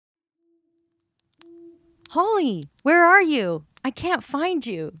Holly, where are you? I can't find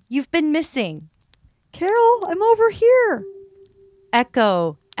you. You've been missing. Carol, I'm over here.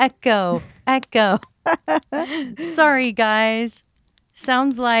 Echo, echo, echo. Sorry, guys.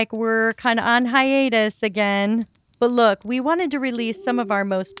 Sounds like we're kind of on hiatus again. But look, we wanted to release some of our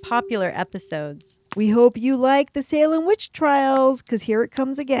most popular episodes. We hope you like the Salem witch trials, because here it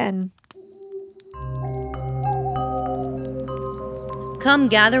comes again. Come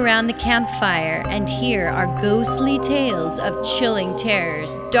gather round the campfire and hear our ghostly tales of chilling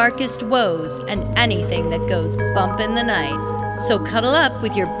terrors, darkest woes, and anything that goes bump in the night. So cuddle up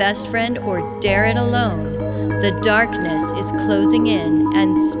with your best friend or dare it alone. The darkness is closing in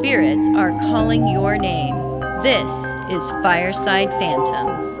and spirits are calling your name. This is Fireside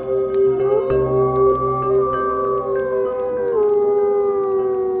Phantoms.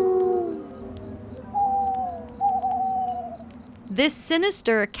 This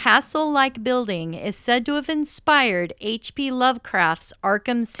sinister castle-like building is said to have inspired H.P. Lovecraft's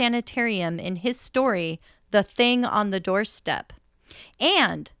Arkham Sanitarium in his story, The Thing on the Doorstep,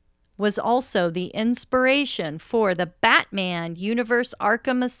 and was also the inspiration for the Batman Universe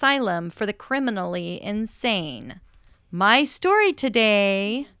Arkham Asylum for the criminally insane. My story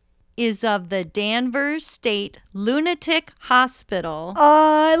today is of the Danvers State Lunatic Hospital.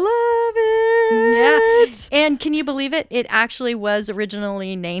 I love it. Yeah. And can you believe it? It actually was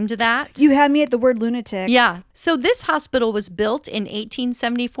originally named that. You had me at the word lunatic. Yeah. So this hospital was built in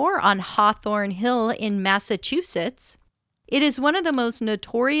 1874 on Hawthorne Hill in Massachusetts. It is one of the most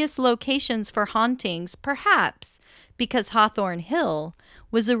notorious locations for hauntings, perhaps because Hawthorne Hill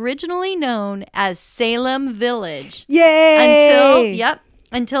was originally known as Salem Village. Yay!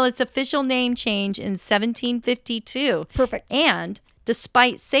 Until its official name change in 1752. Perfect. And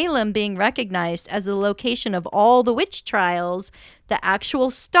despite Salem being recognized as the location of all the witch trials, the actual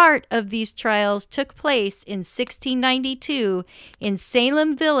start of these trials took place in 1692 in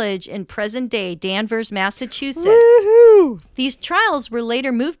Salem Village in present-day Danvers, Massachusetts. Woohoo! These trials were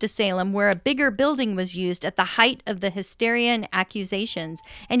later moved to Salem, where a bigger building was used at the height of the hysteria and accusations.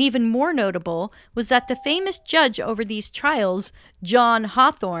 And even more notable was that the famous judge over these trials, John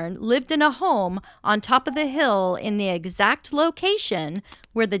Hawthorne, lived in a home on top of the hill in the exact location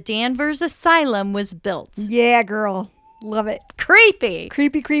where the Danvers Asylum was built. Yeah, girl. Love it. Creepy.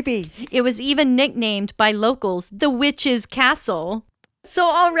 Creepy, creepy. It was even nicknamed by locals the Witch's Castle. So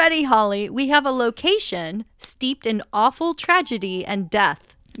already, Holly, we have a location steeped in awful tragedy and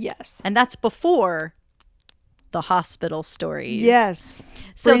death. Yes. And that's before the hospital stories. Yes.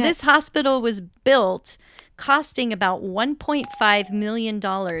 So this hospital was built costing about $1.5 million,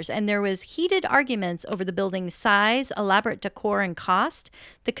 and there was heated arguments over the building's size, elaborate decor, and cost.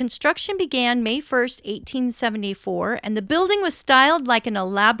 The construction began May 1st, 1874, and the building was styled like an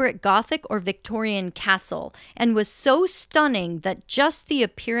elaborate Gothic or Victorian castle and was so stunning that just the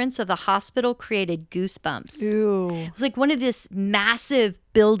appearance of the hospital created goosebumps. Ooh. It was like one of these massive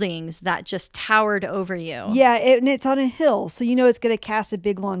buildings that just towered over you. Yeah, and it's on a hill, so you know it's going to cast a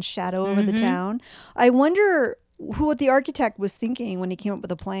big long shadow over the town. I wonder what the architect was thinking when he came up with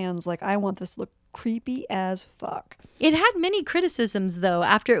the plans. Like, I want this to look creepy as fuck. It had many criticisms, though,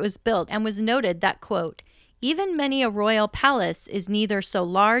 after it was built, and was noted that, quote, even many a royal palace is neither so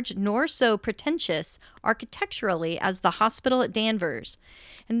large nor so pretentious architecturally as the hospital at Danvers.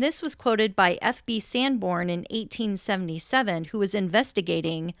 And this was quoted by F.B. Sanborn in 1877, who was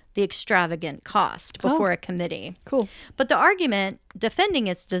investigating the extravagant cost before a committee. Cool. But the argument defending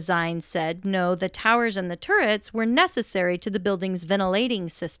its design said, no, the towers and the turrets were necessary to the building's ventilating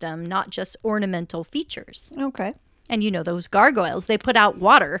system, not just ornamental features. Okay. And you know, those gargoyles, they put out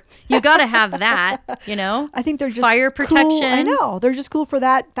water. You got to have that, you know? I think they're just fire protection. Cool. I know. They're just cool for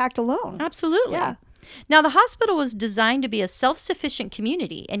that fact alone. Absolutely. Yeah. Now, the hospital was designed to be a self-sufficient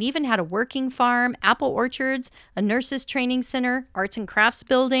community and even had a working farm, apple orchards, a nurses training center, arts and crafts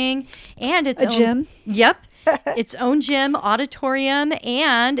building, and its own gym. Yep. Its own gym, auditorium,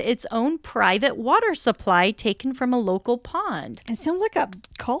 and its own private water supply taken from a local pond. It sounds like a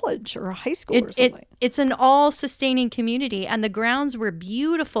college or a high school or something. It's an all-sustaining community, and the grounds were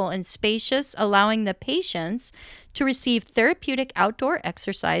beautiful and spacious, allowing the patients to receive therapeutic outdoor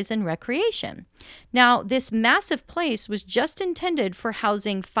exercise and recreation. Now, this massive place was just intended for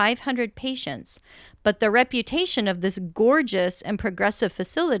housing 500 patients, but the reputation of this gorgeous and progressive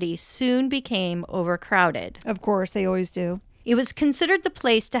facility soon became overcrowded. Of course, they always do. It was considered the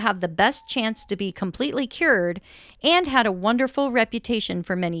place to have the best chance to be completely cured and had a wonderful reputation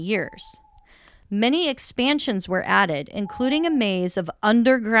for many years. Many expansions were added, including a maze of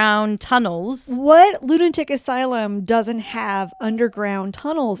underground tunnels. What lunatic asylum doesn't have underground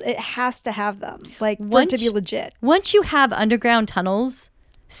tunnels? It has to have them, like, for it to be legit. Once you have underground tunnels,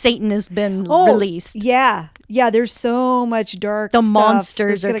 Satan has been released. Yeah. Yeah, there's so much dark The stuff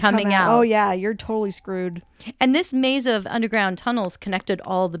monsters that's are gonna coming come out. Oh, yeah, you're totally screwed. And this maze of underground tunnels connected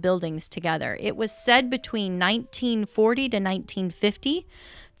all the buildings together. It was said between 1940 to 1950,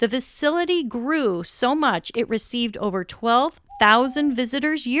 the facility grew so much it received over 12,000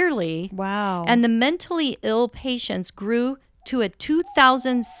 visitors yearly. Wow. And the mentally ill patients grew to a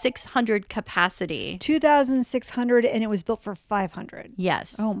 2,600 capacity. 2,600, and it was built for 500.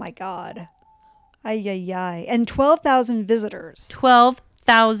 Yes. Oh, my God. Ay, ay, ay. And 12,000 visitors.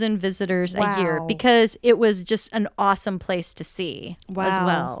 12,000 visitors a year Wow. because it was just an awesome place to see as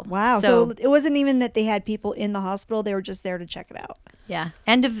well. Wow. So it wasn't even that they had people in the hospital. They were just there to check it out. yeah.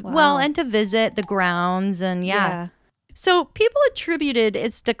 And to visit the grounds and yeah. So people attributed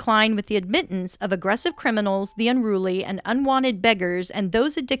its decline with the admittance of aggressive criminals, the unruly and unwanted beggars, and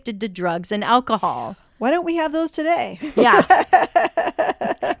those addicted to drugs and alcohol. Why don't we have those today? Yeah.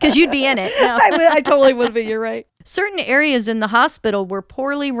 Because you'd be in it. No. I totally would be. You're right. Certain areas in the hospital were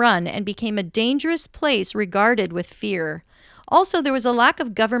poorly run and became a dangerous place regarded with fear. Also, there was a lack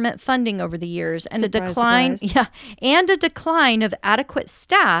of government funding over the years and Surprise. and a decline of adequate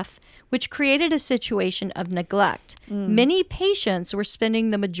staff, which created a situation of neglect. Many patients were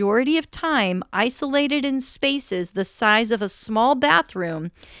spending the majority of time isolated in spaces the size of a small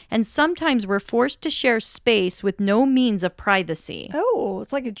bathroom, and sometimes were forced to share space with no means of privacy. Oh,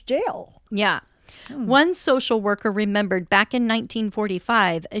 it's like a jail. Yeah. One social worker remembered back in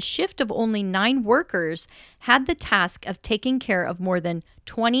 1945, a shift of only 9 workers had the task of taking care of more than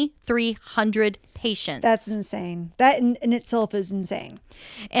 2,300 patients. That's insane. That in itself is insane.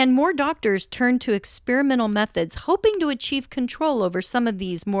 And more doctors turned to experimental methods, hoping to achieve control over some of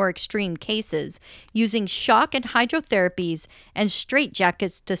these more extreme cases, using shock and hydrotherapies and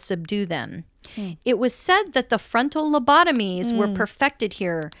straitjackets to subdue them. It was said that the frontal lobotomies were perfected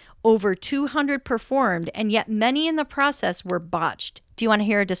here, over 200 performed, and yet many in the process were botched. Do you want to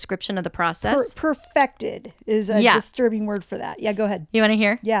hear a description of the process? Perfected is a disturbing word for that. Yeah, go ahead. You want to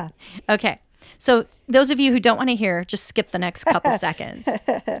hear? Yeah. Okay. So those of you who don't want to hear, just skip the next couple seconds.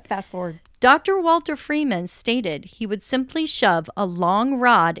 Fast forward. Dr. Walter Freeman stated he would simply shove a long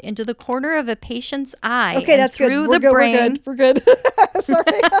rod into the corner of a patient's eye Okay, and that's through good. the brain, We're good.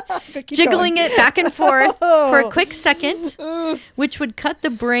 Sorry. Keep jiggling going. it back and forth for a quick second, which would cut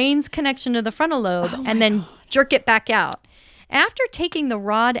the brain's connection to the frontal lobe and then jerk it back out. After taking the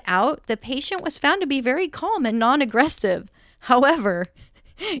rod out, the patient was found to be very calm and non-aggressive. However,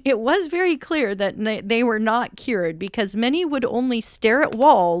 it was very clear that they were not cured because many would only stare at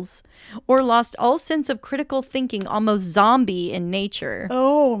walls or lost all sense of critical thinking, almost zombie in nature.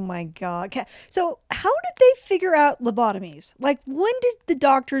 Oh my God. Okay. So how did they figure out lobotomies? Like, when did the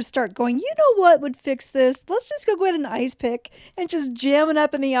doctors start going, you know what would fix this? Let's just go get an ice pick and just jam it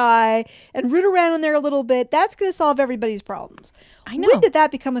up in the eye and root around in there a little bit. That's going to solve everybody's problems. I know. When did that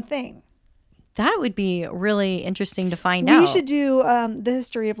become a thing? That would be really interesting to find out. We should do the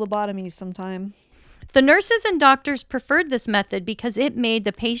history of lobotomies sometime. The nurses and doctors preferred this method because it made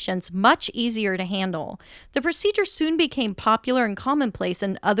the patients much easier to handle. The procedure soon became popular and commonplace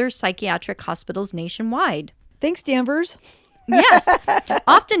in other psychiatric hospitals nationwide. Thanks, Danvers. Yes.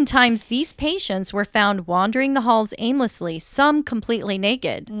 Oftentimes, these patients were found wandering the halls aimlessly, some completely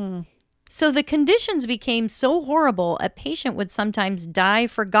naked. So the conditions became so horrible, a patient would sometimes die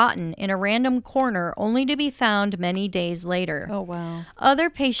forgotten in a random corner only to be found many days later. Oh, wow. Other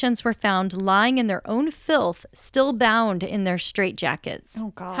patients were found lying in their own filth, still bound in their straitjackets.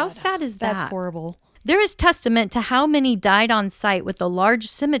 Oh, God. How sad is that? That's horrible. There is testament to how many died on site with a large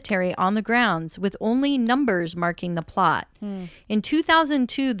cemetery on the grounds, with only numbers marking the plot. In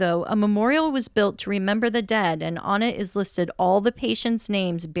 2002, though, a memorial was built to remember the dead, and on it is listed all the patients'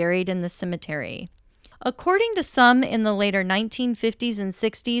 names buried in the cemetery. According to some in the later 1950s and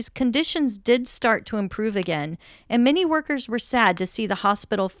 60s, conditions did start to improve again, and many workers were sad to see the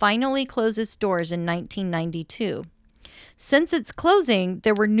hospital finally close its doors in 1992. Since its closing,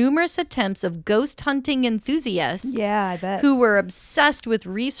 there were numerous attempts of ghost hunting enthusiasts I bet. who were obsessed with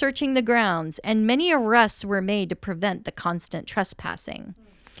researching the grounds, and many arrests were made to prevent the constant trespassing.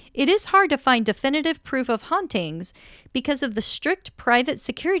 It is hard to find definitive proof of hauntings because of the strict private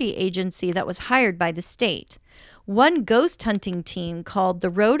security agency that was hired by the state. One ghost hunting team called the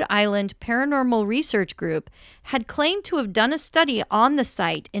Rhode Island Paranormal Research Group had claimed to have done a study on the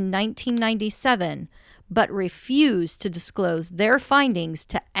site in 1997, but refused to disclose their findings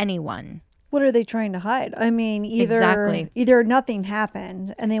to anyone. What are they trying to hide? I mean, Exactly. either nothing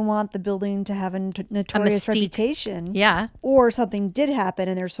happened and they want the building to have a notorious mystique. reputation, Yeah. or something did happen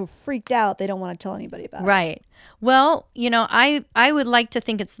and they're so freaked out they don't want to tell anybody about it. Right. Well, I would like to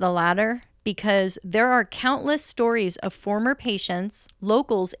think it's the latter because there are countless stories of former patients,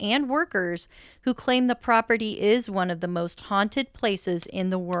 locals, and workers who claim the property is one of the most haunted places in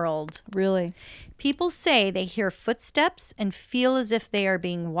the world. Really? People say they hear footsteps and feel as if they are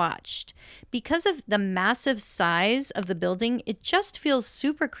being watched. Because of the massive size of the building, it just feels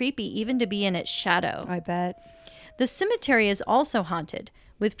super creepy even to be in its shadow. I bet. The cemetery is also haunted,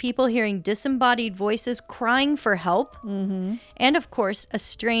 with people hearing disembodied voices crying for help, and of course, a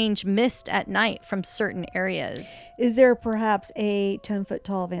strange mist at night from certain areas. Is there perhaps a 10-foot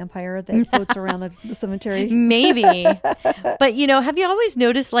tall vampire that floats around the cemetery? Maybe. But, have you always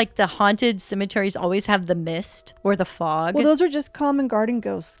noticed like the haunted cemeteries always have the mist or the fog? Well, those are just common garden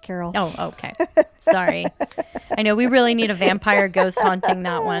ghosts, Carol. Oh, okay. Sorry. I know we really need a vampire ghost haunting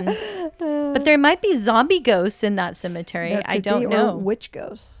that one. But there might be zombie ghosts in that cemetery. There I could don't be, know. Or witch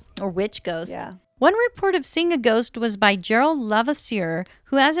ghosts. Or witch ghosts. Yeah. One report of seeing a ghost was by Gerald Lavassieur,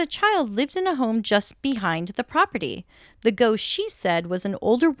 who as a child lived in a home just behind the property. The ghost, she said, was an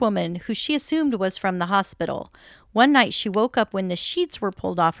older woman who she assumed was from the hospital. One night she woke up when the sheets were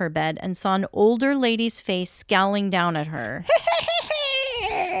pulled off her bed and saw an older lady's face scowling down at her.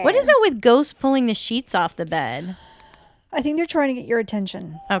 What is it with ghosts pulling the sheets off the bed? I think they're trying to get your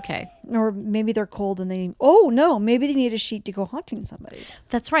attention. Okay. Or maybe they're cold and maybe they need a sheet to go haunting somebody.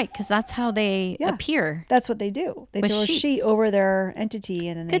 That's right, because that's how they appear. That's what they do. They With throw sheets. a sheet over their entity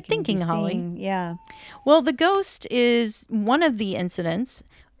and then they Good can thinking, be Holly. seen. Yeah. Well, the ghost is one of the incidents.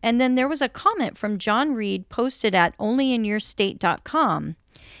 And then there was a comment from John Reed posted at onlyinyourstate.com.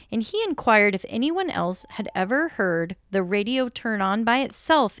 And he inquired if anyone else had ever heard the radio turn on by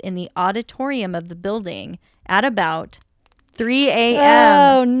itself in the auditorium of the building at about 3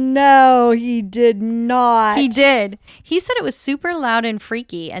 a.m. Oh, no, he did not. He did. He said it was super loud and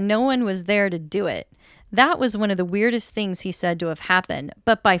freaky and no one was there to do it. That was one of the weirdest things he said to have happened,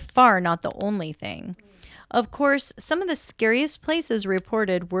 but by far not the only thing. Of course, some of the scariest places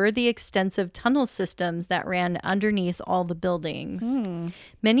reported were the extensive tunnel systems that ran underneath all the buildings.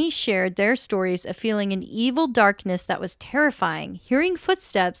 Many shared their stories of feeling an evil darkness that was terrifying, hearing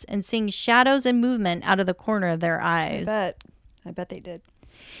footsteps, and seeing shadows and movement out of the corner of their eyes. I bet they did.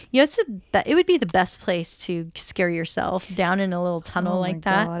 It would be the best place to scare yourself down in a little tunnel like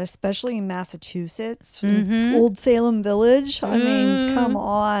that. God, especially in Massachusetts, Old Salem Village. I mean, come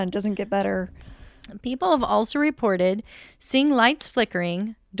on, doesn't get better. People have also reported seeing lights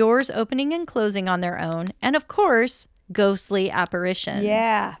flickering, doors opening and closing on their own, and of course, ghostly apparitions.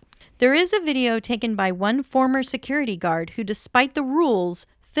 Yeah. There is a video taken by one former security guard who, despite the rules,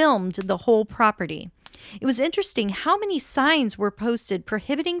 filmed the whole property. It was interesting how many signs were posted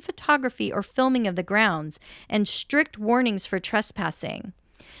prohibiting photography or filming of the grounds and strict warnings for trespassing.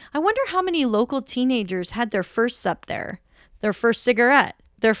 I wonder how many local teenagers had their first sup there, their first cigarette,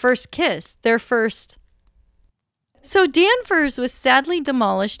 their first kiss, their first... So Danvers was sadly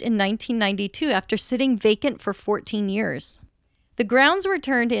demolished in 1992 after sitting vacant for 14 years. The grounds were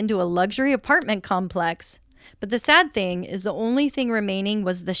turned into a luxury apartment complex, but the sad thing is the only thing remaining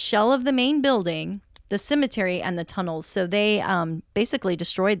was the shell of the main building, the cemetery, and the tunnels. So they basically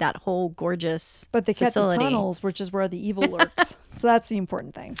destroyed that whole gorgeous But they kept facility. the tunnels, which is where the evil lurks. So that's the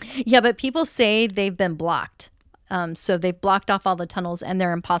important thing. Yeah, but people say they've been blocked. So they've blocked off all the tunnels and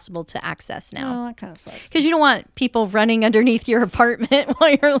they're impossible to access now. Oh, that kind of sucks. Because you don't want people running underneath your apartment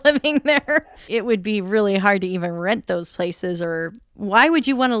while you're living there. It would be really hard to even rent those places, or why would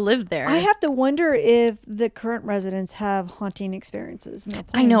you want to live there? I have to wonder if the current residents have haunting experiences in their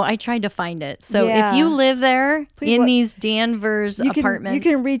I know. I tried to find it. So Yeah. if you live there Please in these Danvers apartments. You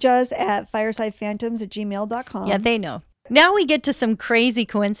can reach us at firesidephantoms@gmail.com. Yeah, they know. Now we get to some crazy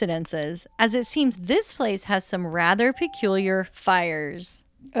coincidences, as it seems this place has some rather peculiar fires.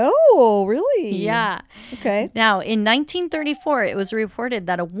 Oh, really? Yeah. Okay. Now, in 1934, it was reported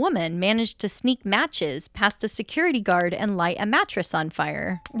that a woman managed to sneak matches past a security guard and light a mattress on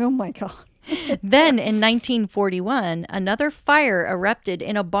fire. Oh, my God. Then in 1941, another fire erupted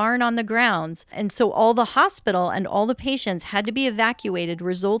in a barn on the grounds, and so all the hospital and all the patients had to be evacuated,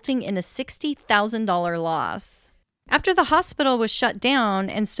 resulting in a $60,000 loss. After the hospital was shut down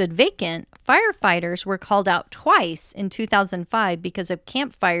and stood vacant, firefighters were called out twice in 2005 because of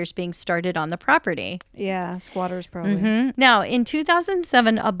campfires being started on the property. Yeah, squatters probably. Now, in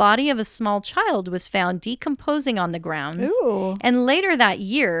 2007, a body of a small child was found decomposing on the grounds. Ooh. And later that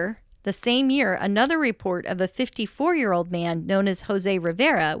year, The same year, another report of a 54-year-old man known as Jose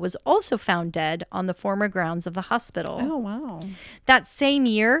Rivera was also found dead on the former grounds of the hospital. Oh, wow. That same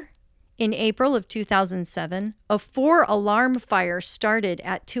year, in April of 2007, a 4-alarm fire started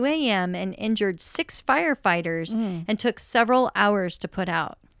at 2 a.m. and injured 6 firefighters and took several hours to put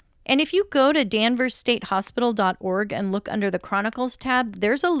out. And if you go to danversstatehospital.org and look under the Chronicles tab,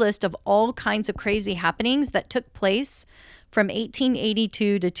 there's a list of all kinds of crazy happenings that took place from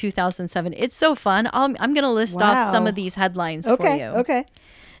 1882 to 2007. It's so fun. I'm going to list off some of these headlines for you. Okay.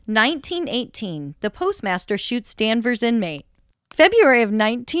 1918, the postmaster shoots Danvers inmate. February of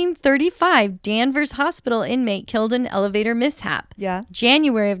 1935, Danvers hospital inmate killed in elevator mishap. Yeah.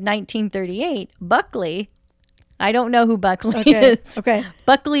 January of 1938, Buckley. I don't know who Buckley is. Okay.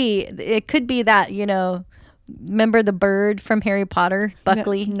 Buckley, it could be that, remember the bird from Harry Potter?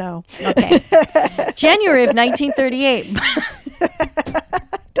 Buckley? No. Okay. January of 1938.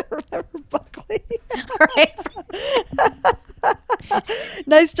 I don't remember Buckley. All right.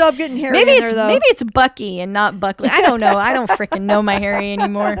 Nice job getting Harry Maybe in there, though. Maybe it's Bucky and not Buckley. I don't know. I don't freaking know my Harry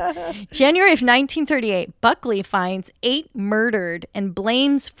anymore. January of 1938, Buckley finds 8 murdered and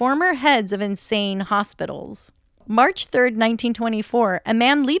blames former heads of insane hospitals. March 3rd, 1924, a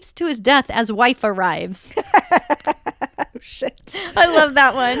man leaps to his death as wife arrives. Oh, shit. I love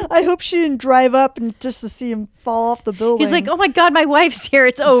that one. I hope she didn't drive up and just to see him fall off the building. He's like, oh my God, my wife's here.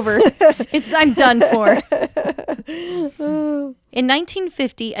 It's over. I'm done for. In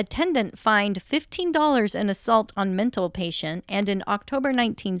 1950, attendant fined $15 in assault on mental patient. And in October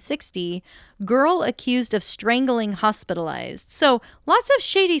 1960, girl accused of strangling hospitalized. So lots of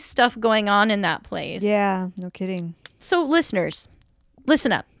shady stuff going on in that place. Yeah, no kidding. So listeners,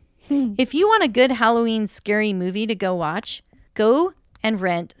 listen up. If you want a good Halloween scary movie to go watch, go and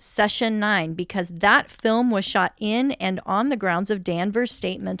rent Session 9 because that film was shot in and on the grounds of Danvers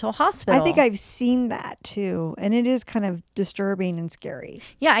State Mental Hospital. I think I've seen that too, and it is kind of disturbing and scary.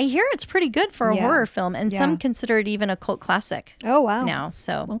 Yeah, I hear it's pretty good for a Yeah. horror film, and some consider it even a cult classic Oh, wow. now.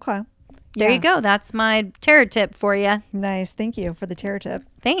 So Okay. there Yeah. you go. That's my terror tip for you. Nice. Thank you for the terror tip.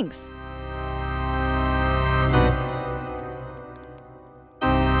 Thanks.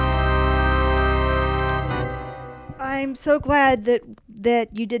 I'm so glad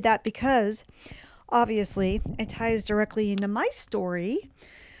that you did that because obviously it ties directly into my story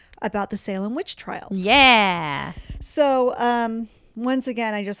about the Salem witch trials. Yeah. So, once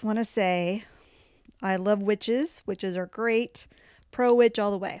again, I just want to say I love witches. Witches are great. Pro witch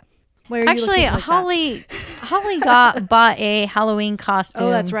all the way. Why are you Actually, looking like that? Holly bought a Halloween costume. Oh,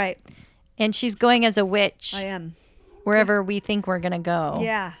 that's right. And she's going as a witch I am. wherever we think we're going to go.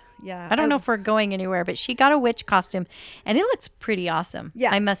 Yeah. I don't know if we're going anywhere, but she got a witch costume and it looks pretty awesome. Yeah.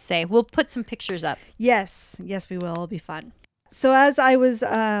 I must say. We'll put some pictures up. Yes, we will. It'll be fun. So as I was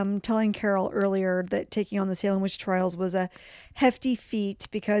telling Carol earlier that taking on the Salem witch trials was a hefty feat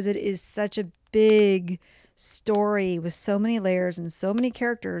because it is such a big story with so many layers and so many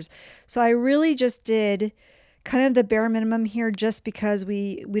characters. So I really just did kind of the bare minimum here just because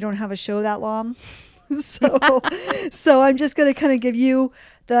we don't have a show that long. So I'm just going to kind of give you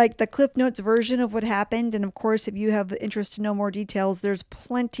the Cliff Notes version of what happened. And of course, if you have interest to know more details, there's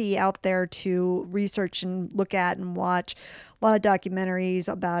plenty out there to research and look at and watch. A lot of documentaries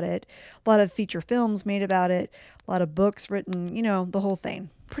about it, a lot of feature films made about it, a lot of books written, the whole thing.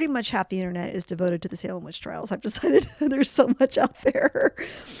 Pretty much half the internet is devoted to the Salem witch trials. I've decided there's so much out there.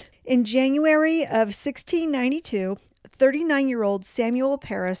 In January of 1692, 39-year-old Samuel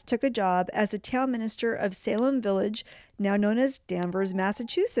Parris took a job as the town minister of Salem Village, now known as Danvers,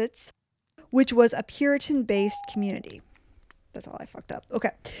 Massachusetts, which was a Puritan-based community. That's all I fucked up.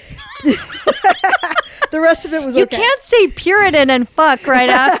 Okay. The rest of it was okay. You can't say Puritan and fuck right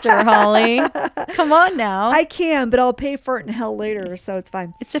after, Holly. Come on now. I can, but I'll pay for it in hell later, so it's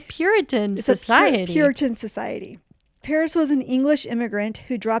fine. It's a Puritan It's society. a Puritan society. Parris was an English immigrant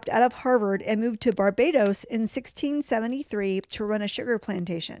who dropped out of Harvard and moved to Barbados in 1673 to run a sugar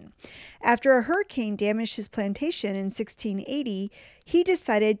plantation. After a hurricane damaged his plantation in 1680, he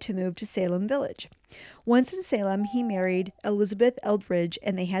decided to move to Salem Village. Once in Salem, he married Elizabeth Eldridge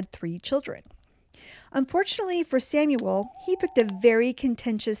and they had 3 children. Unfortunately for Samuel, he picked a very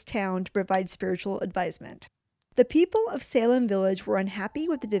contentious town to provide spiritual advisement. The people of Salem Village were unhappy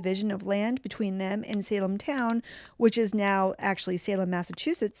with the division of land between them and Salem Town, which is now actually Salem,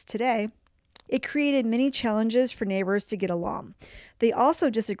 Massachusetts today. It created many challenges for neighbors to get along. They also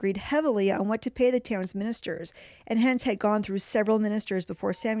disagreed heavily on what to pay the town's ministers, and hence had gone through several ministers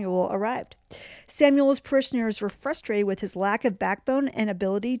before Samuel arrived. Samuel's parishioners were frustrated with his lack of backbone and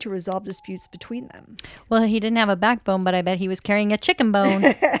ability to resolve disputes between them. Well, he didn't have a backbone, but I bet he was carrying a chicken bone.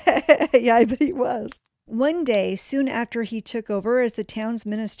 Yeah, I bet he was. One day, soon after he took over as the town's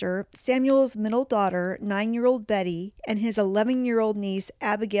minister, Samuel's middle daughter, 9-year-old Betty, and his 11-year-old niece,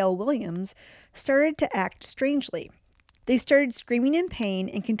 Abigail Williams, started to act strangely. They started screaming in pain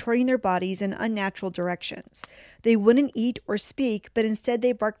and contorting their bodies in unnatural directions. They wouldn't eat or speak, but instead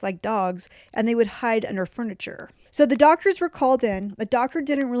they barked like dogs, and they would hide under furniture. So the doctors were called in. The doctor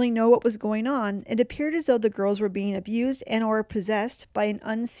didn't really know what was going on. It appeared as though the girls were being abused and or possessed by an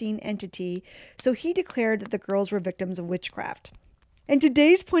unseen entity, so he declared that the girls were victims of witchcraft. In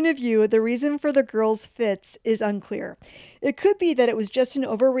today's point of view, the reason for the girls' fits is unclear. It could be that it was just an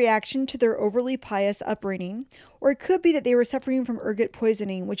overreaction to their overly pious upbringing, or it could be that they were suffering from ergot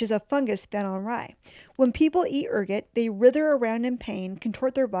poisoning, which is a fungus found on rye. When people eat ergot, they writher around in pain,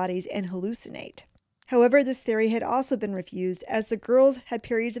 contort their bodies, and hallucinate. However, this theory had also been refused, as the girls had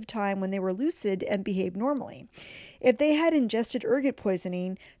periods of time when they were lucid and behaved normally. If they had ingested ergot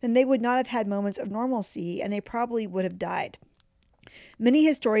poisoning, then they would not have had moments of normalcy, and they probably would have died. Many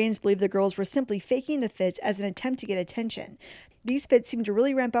historians believe the girls were simply faking the fits as an attempt to get attention. These fits seemed to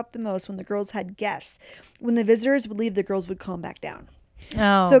really ramp up the most when the girls had guests. When the visitors would leave, the girls would calm back down.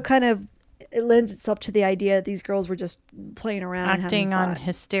 Oh. So kind of it lends itself to the idea that these girls were just playing around Acting and having on fun.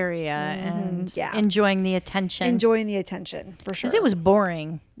 hysteria and yeah. enjoying the attention. Enjoying the attention, for sure. Because it was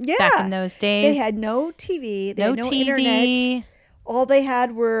boring Yeah. back in those days. They had no TV. They no had no TV. internet. All they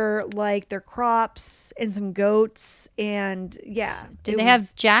had were like their crops and some goats, and yeah. Did they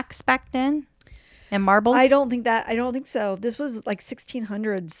have jacks back then? And marbles? I don't think so. This was like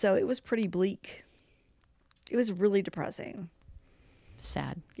 1600s, so it was pretty bleak. It was really depressing.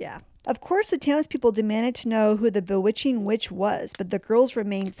 Sad. Yeah. Of course, the townspeople demanded to know who the bewitching witch was, but the girls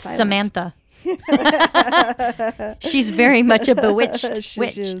remained silent. Samantha. She's very much a bewitched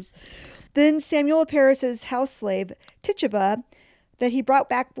witch. Is. Then Samuel Parris's house slave, Tituba, that he brought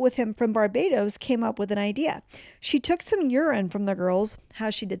back with him from Barbados, came up with an idea. She took some urine from the girls,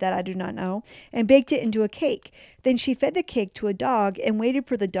 how she did that I do not know, and baked it into a cake. Then she fed the cake to a dog and waited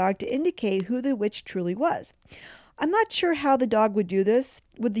for the dog to indicate who the witch truly was. I'm not sure how the dog would do this.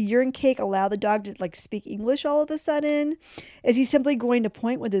 Would the urine cake allow the dog to speak English all of a sudden? Is he simply going to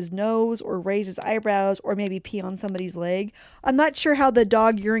point with his nose or raise his eyebrows or maybe pee on somebody's leg? I'm not sure how the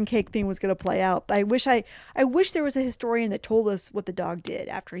dog urine cake thing was going to play out. But I wish there was a historian that told us what the dog did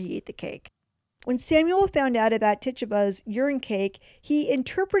after he ate the cake. When Samuel found out about Tituba's urine cake, he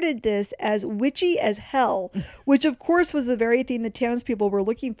interpreted this as witchy as hell, which of course was the very thing the townspeople were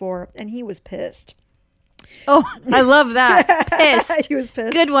looking for, and he was pissed. Oh, I love that. Pissed. He was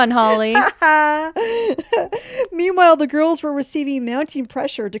pissed. Good one, Holly. Meanwhile, the girls were receiving mounting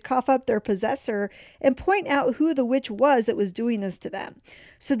pressure to cough up their possessor and point out who the witch was that was doing this to them.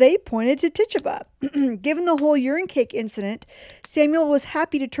 So they pointed to Tituba. Given the whole urine cake incident, Samuel was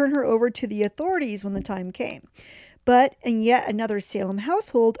happy to turn her over to the authorities when the time came. But in yet another Salem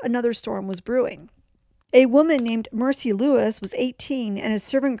household, another storm was brewing. A woman named Mercy Lewis was 18 and a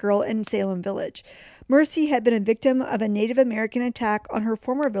servant girl in Salem Village. Mercy had been a victim of a Native American attack on her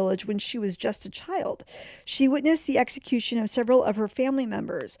former village when she was just a child. She witnessed the execution of several of her family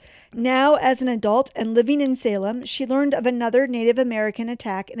members. Now, as an adult and living in Salem, she learned of another Native American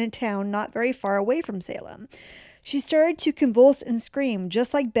attack in a town not very far away from Salem. She started to convulse and scream,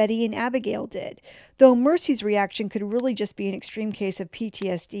 just like Betty and Abigail did, though Mercy's reaction could really just be an extreme case of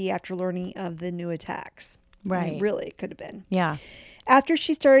PTSD after learning of the new attacks. Right. I mean, really, it could have been. Yeah. After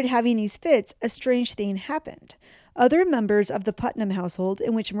she started having these fits, a strange thing happened. Other members of the Putnam household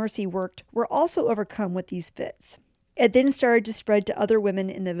in which Mercy worked were also overcome with these fits. It then started to spread to other women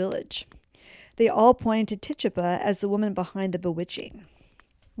in the village. They all pointed to Tituba as the woman behind the bewitching.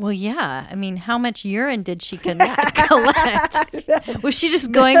 Well, yeah. I mean, how much urine did she collect? Was she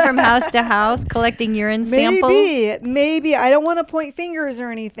just going from house to house collecting urine samples? Maybe. I don't want to point fingers or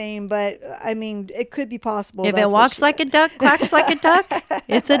anything, but I mean, it could be possible. If it walks like a duck, quacks like a duck,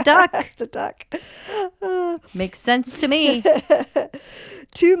 it's a duck. It's a duck. Makes sense to me.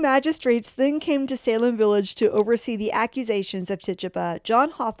 Two magistrates then came to Salem Village to oversee the accusations of Tituba,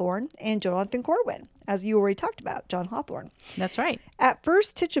 John Hawthorne and Jonathan Corwin, as you already talked about, John Hawthorne. That's right. At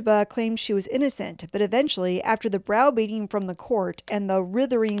first, Tituba claimed she was innocent, but eventually, after the browbeating from the court and the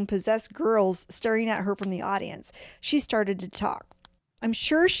writhing possessed girls staring at her from the audience, she started to talk. I'm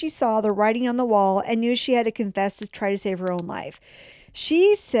sure she saw the writing on the wall and knew she had to confess to try to save her own life.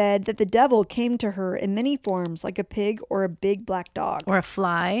 She said that the devil came to her in many forms, like a pig or a big black dog. Or a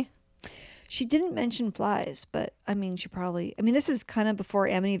fly. She didn't mention flies, but I mean, this is kind of before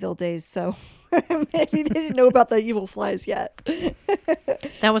Amityville days, so maybe they didn't know about the evil flies yet.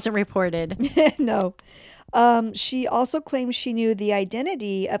 That wasn't reported. No. She also claimed she knew the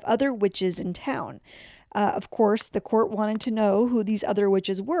identity of other witches in town. Of course, the court wanted to know who these other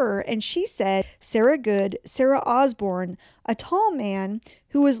witches were, and she said Sarah Good, Sarah Osborne, a tall man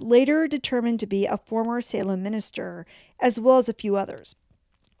who was later determined to be a former Salem minister, as well as a few others.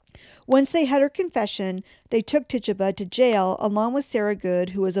 Once they had her confession, they took Tituba to jail along with Sarah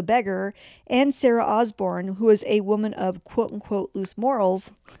Good, who was a beggar, and Sarah Osborne, who was a woman of quote-unquote loose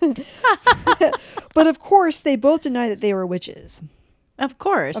morals. But of course, they both denied that they were witches. Of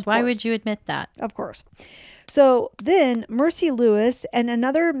course. Why would you admit that? Of course. So then Mercy Lewis and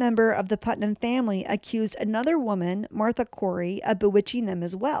another member of the Putnam family accused another woman, Martha Corey, of bewitching them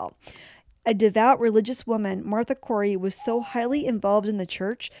as well. A devout religious woman, Martha Corey was so highly involved in the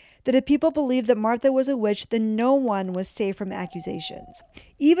church that if people believed that Martha was a witch, then no one was safe from accusations.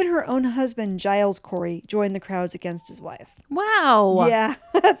 Even her own husband, Giles Corey, joined the crowds against his wife. Wow. Yeah.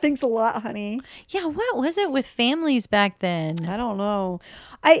 Thanks a lot, honey. Yeah, what was it with families back then? I don't know.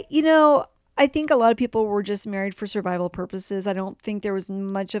 I think a lot of people were just married for survival purposes. I don't think there was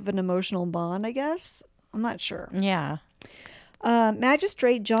much of an emotional bond, I guess. I'm not sure. Yeah.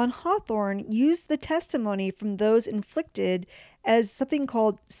 Magistrate John Hawthorne used the testimony from those inflicted as something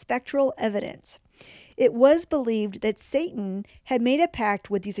called spectral evidence. It was believed that Satan had made a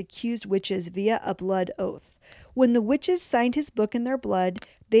pact with these accused witches via a blood oath. When the witches signed his book in their blood,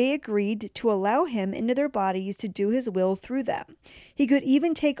 they agreed to allow him into their bodies to do his will through them. He could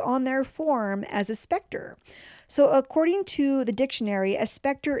even take on their form as a specter. So according to the dictionary, a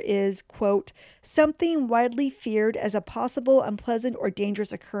specter is, quote, something widely feared as a possible unpleasant or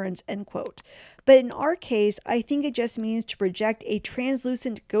dangerous occurrence, end quote. But in our case, I think it just means to project a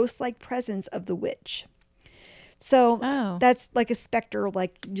translucent ghost-like presence of the witch. So That's like a specter,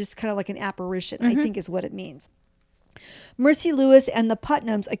 like just kind of like an apparition, I think is what it means. Mercy Lewis and the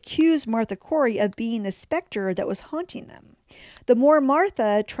Putnams accused Martha Corey of being the specter that was haunting them. The more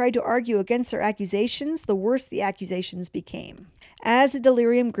Martha tried to argue against their accusations, the worse the accusations became. As the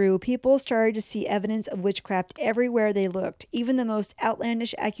delirium grew, people started to see evidence of witchcraft everywhere they looked. Even the most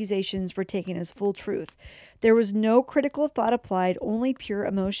outlandish accusations were taken as full truth. There was no critical thought applied, only pure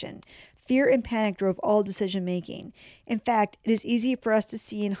emotion. Fear and panic drove all decision-making. In fact, it is easy for us to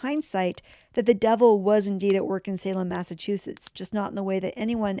see in hindsight that the devil was indeed at work in Salem, Massachusetts, just not in the way that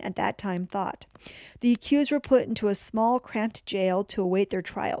anyone at that time thought. The accused were put into a small, cramped jail to await their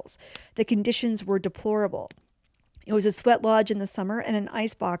trials. The conditions were deplorable. It was a sweat lodge in the summer and an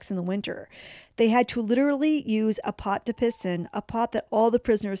icebox in the winter. They had to literally use a pot to piss in, a pot that all the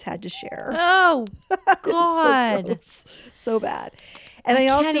prisoners had to share. Oh, God. So bad. And I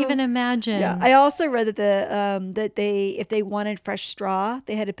can't even imagine. Yeah, I also read that if they wanted fresh straw,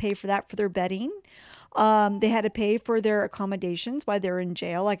 they had to pay for that for their bedding. They had to pay for their accommodations while they were in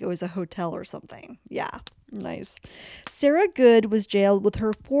jail, like it was a hotel or something. Yeah, nice. Sarah Good was jailed with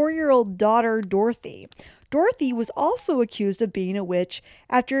her 4-year-old daughter, Dorothy. Dorothy was also accused of being a witch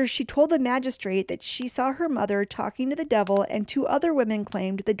after she told the magistrate that she saw her mother talking to the devil, and 2 other women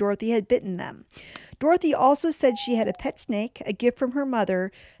claimed that Dorothy had bitten them. Dorothy also said she had a pet snake, a gift from her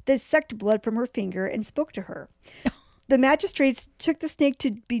mother, that sucked blood from her finger and spoke to her. The magistrates took the snake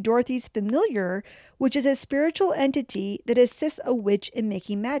to be Dorothy's familiar, which is a spiritual entity that assists a witch in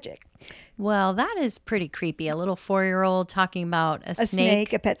making magic. Well, that is pretty creepy. A little 4-year-old talking about a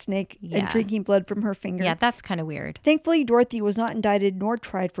snake. A pet snake, and drinking blood from her finger. Yeah, that's kind of weird. Thankfully, Dorothy was not indicted nor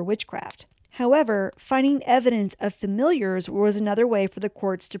tried for witchcraft. However, finding evidence of familiars was another way for the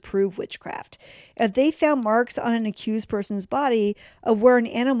courts to prove witchcraft. If they found marks on an accused person's body of where an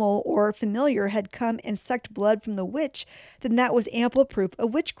animal or familiar had come and sucked blood from the witch, then that was ample proof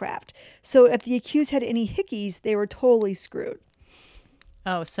of witchcraft. So if the accused had any hickeys, they were totally screwed.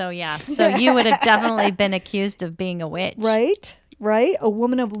 Oh, so yeah. So you would have definitely been accused of being a witch. Right? A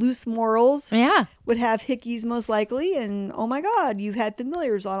woman of loose morals would have hickeys most likely. And oh my God, you've had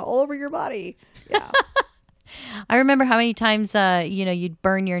familiars on all over your body. Yeah. I remember how many times, you'd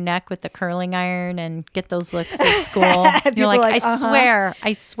burn your neck with the curling iron and get those looks at school. You're like, I swear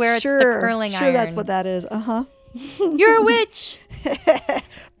it's the curling iron. Sure, that's what that is. You're a witch. Burn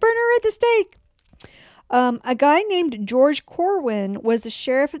her at the stake. A guy named George Corwin was the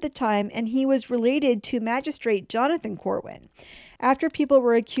sheriff at the time, and he was related to Magistrate Jonathan Corwin. After people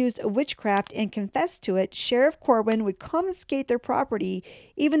were accused of witchcraft and confessed to it, Sheriff Corwin would confiscate their property,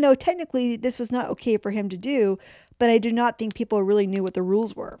 even though technically this was not okay for him to do, but I do not think people really knew what the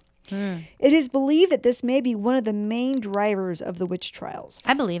rules were. It is believed that this may be one of the main drivers of the witch trials.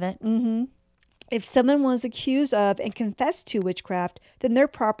 I believe it. If someone was accused of and confessed to witchcraft, then their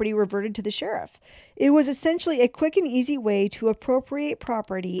property reverted to the sheriff. It was essentially a quick and easy way to appropriate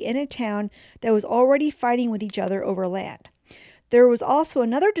property in a town that was already fighting with each other over land. There was also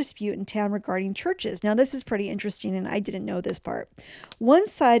another dispute in town regarding churches. Now, this is pretty interesting, and I didn't know this part. One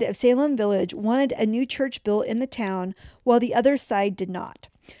side of Salem Village wanted a new church built in the town, while the other side did not.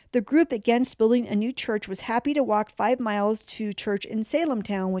 The group against building a new church was happy to walk 5 miles to church in Salem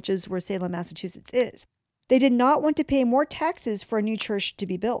town, which is where Salem, Massachusetts is. They did not want to pay more taxes for a new church to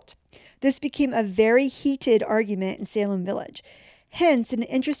be built. This became a very heated argument in Salem Village. Hence, an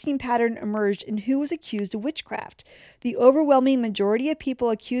interesting pattern emerged in who was accused of witchcraft. The overwhelming majority of people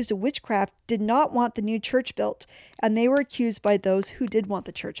accused of witchcraft did not want the new church built, and they were accused by those who did want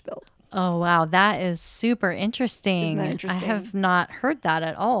the church built. Oh, wow. That is super interesting. Isn't that interesting? I have not heard that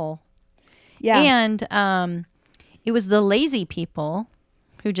at all. Yeah. And it was the lazy people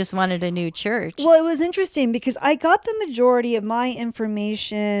who just wanted a new church. Well, it was interesting because I got the majority of my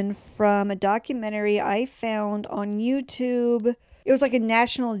information from a documentary I found on YouTube. It was like a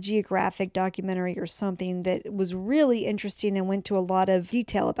National Geographic documentary or something that was really interesting and went to a lot of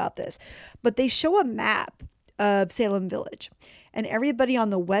detail about this. But they show a map of Salem Village, and everybody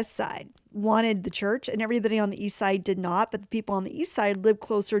on the west side wanted the church and everybody on the east side did not, but the people on the east side lived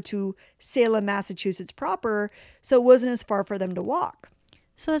closer to Salem, Massachusetts proper, so it wasn't as far for them to walk.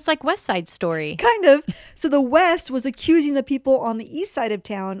 So it's like West Side Story. Kind of. So the west was accusing the people on the east side of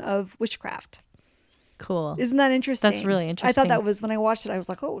town of witchcraft. Cool. Isn't that interesting? That's really interesting. I thought that was, when I watched it, I was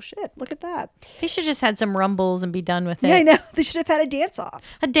like, oh shit, look at that. They should just had some rumbles and be done with it. Yeah, I know. They should have had a dance-off.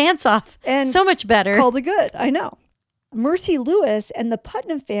 A dance-off. And so much better. Called it good. I know. Mercy Lewis and the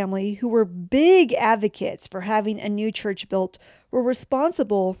Putnam family, who were big advocates for having a new church built, were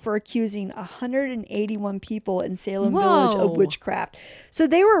responsible for accusing 181 people in Salem Village of witchcraft. So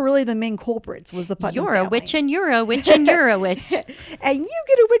they were really the main culprits, was the Putnam You're family. a witch and you're a witch and you're a witch. And you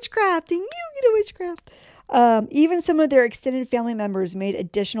get a witchcraft and you get a witchcraft. Even some of their extended family members made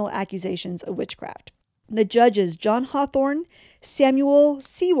additional accusations of witchcraft. The judges, John Hawthorne, Samuel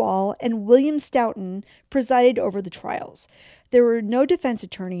Sewall, and William Stoughton, presided over the trials. There were no defense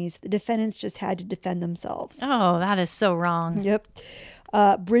attorneys. The defendants just had to defend themselves. Oh, that is so wrong. Yep.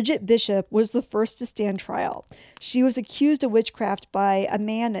 Bridget Bishop was the first to stand trial. She was accused of witchcraft by a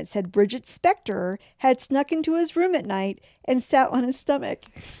man that said Bridget's specter had snuck into his room at night and sat on his stomach.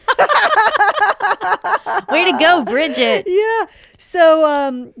 Way to go, Bridget. Yeah.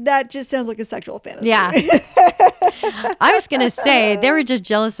 So that just sounds like a sexual fantasy. Yeah. I was going to say, they were just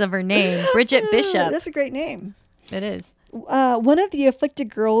jealous of her name, Bridget Bishop. That's a great name. It is. One of the afflicted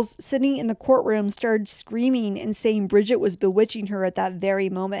girls sitting in the courtroom started screaming and saying Bridget was bewitching her at that very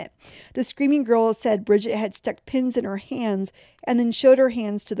moment. The screaming girl said Bridget had stuck pins in her hands and then showed her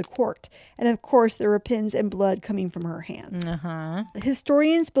hands to the court. And of course, there were pins and blood coming from her hands.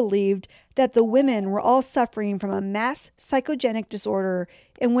 Historians believed that the women were all suffering from a mass psychogenic disorder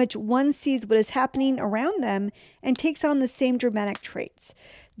in which one sees what is happening around them and takes on the same dramatic traits.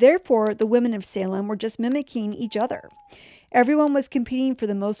 Therefore, the women of Salem were just mimicking each other. Everyone was competing for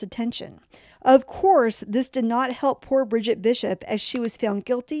the most attention. Of course, this did not help poor Bridget Bishop, as she was found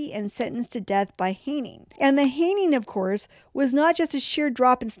guilty and sentenced to death by hanging. And the hanging, of course, was not just a sheer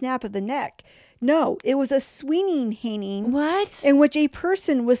drop and snap of the neck. No, it was a swinging hanging. What? In which a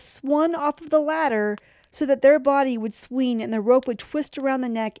person was swung off of the ladder so that their body would swing and the rope would twist around the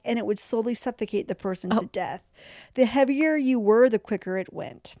neck and it would slowly suffocate the person to death. The heavier you were, the quicker it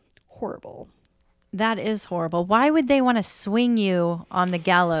went. Horrible. That is horrible. Why would they want to swing you on the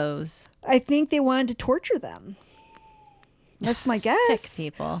gallows? I think they wanted to torture them. That's my guess. Sick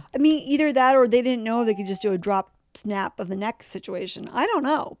people. I mean, either that or they didn't know they could just do a drop snap of the neck situation. I don't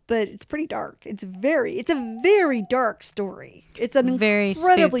know, but it's pretty dark. It's a very dark story. It's an very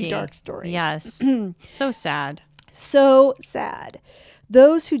incredibly spooky. Dark story. Yes. So sad. So sad.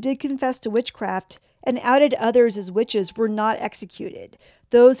 Those who did confess to witchcraft and outed others as witches were not executed.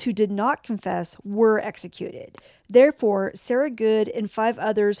 Those who did not confess were executed. Therefore, Sarah Good and 5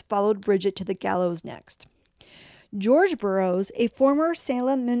 others followed Bridget to the gallows next. George Burroughs, a former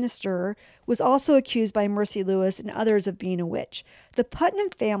Salem minister, was also accused by Mercy Lewis and others of being a witch. The Putnam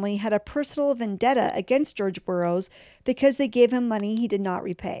family had a personal vendetta against George Burroughs because they gave him money he did not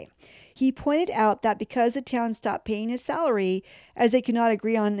repay. He pointed out that because the town stopped paying his salary, as they could not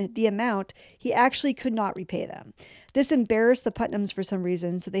agree on the amount, he actually could not repay them. This embarrassed the Putnams for some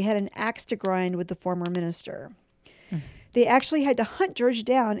reason, so they had an axe to grind with the former minister. They actually had to hunt George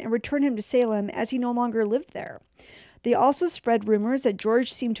down and return him to Salem as he no longer lived there. They also spread rumors that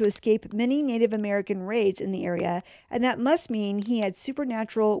George seemed to escape many Native American raids in the area, and that must mean he had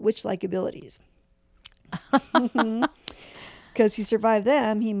supernatural witch-like abilities. Because he survived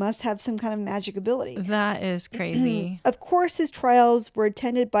them, he must have some kind of magic ability. That is crazy. Of course, his trials were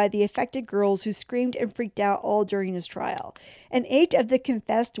attended by the affected girls who screamed and freaked out all during his trial. And 8 of the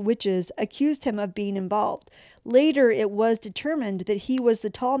confessed witches accused him of being involved. Later, it was determined that he was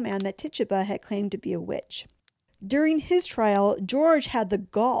the tall man that Tituba had claimed to be a witch. During his trial, George had the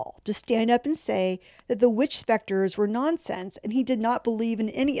gall to stand up and say that the witch specters were nonsense and he did not believe in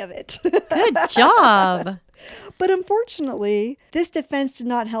any of it. Good job. But unfortunately, this defense did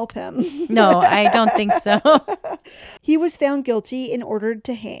not help him. No, I don't think so. He was found guilty and ordered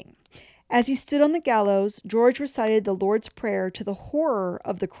to hang. As he stood on the gallows, George recited the Lord's Prayer to the horror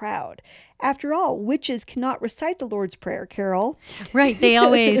of the crowd. After all, witches cannot recite the Lord's Prayer, Carol. Right. They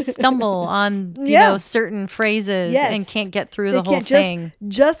always stumble on, certain phrases and can't get through the whole thing.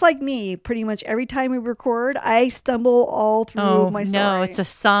 Just like me, pretty much every time we record, I stumble all through my story. No, it's a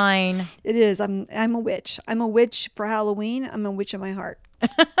sign. It is. I'm a witch. I'm a witch for Halloween. I'm a witch in my heart.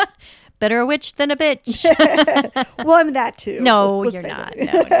 Better a witch than a bitch. Well, I'm that too. No, let's you're face not.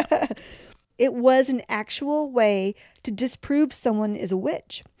 it. No. It was an actual way to disprove someone is a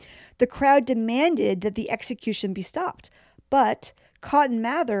witch. The crowd demanded that the execution be stopped, but Cotton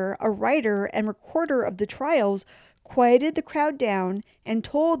Mather, a writer and recorder of the trials, quieted the crowd down and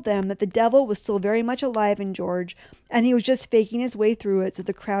told them that the devil was still very much alive in George, and he was just faking his way through it, so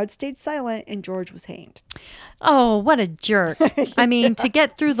the crowd stayed silent and George was hanged. Oh, what a jerk. I mean, to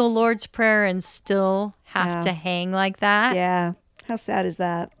get through the Lord's Prayer and still have to hang like that. Yeah. How sad is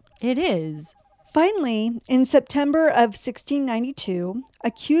that? It is. Finally, in September of 1692,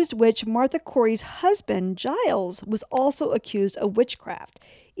 accused witch Martha Corey's husband, Giles, was also accused of witchcraft.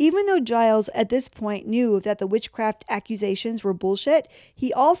 Even though Giles at this point knew that the witchcraft accusations were bullshit,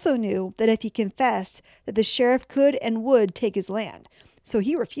 he also knew that if he confessed, that the sheriff could and would take his land. So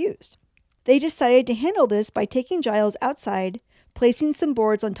he refused. They decided to handle this by taking Giles outside, placing some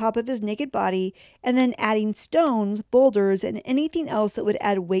boards on top of his naked body, and then adding stones, boulders, and anything else that would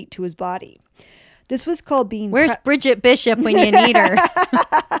add weight to his body. This was called being... Where's Bridget Bishop when you need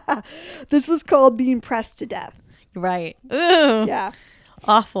her? This was called being pressed to death. Right. Ooh. Yeah.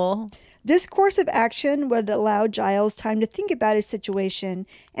 Awful. This course of action would allow Giles time to think about his situation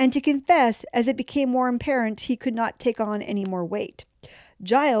and to confess as it became more apparent he could not take on any more weight.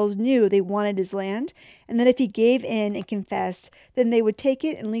 Giles knew they wanted his land, and that if he gave in and confessed, then they would take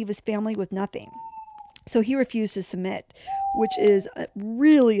it and leave his family with nothing. So he refused to submit, which is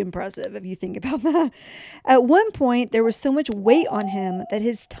really impressive if you think about that. At one point, there was so much weight on him that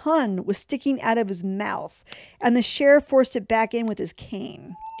his tongue was sticking out of his mouth, and the sheriff forced it back in with his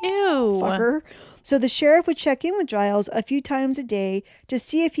cane. Ew. Fucker. So the sheriff would check in with Giles a few times a day to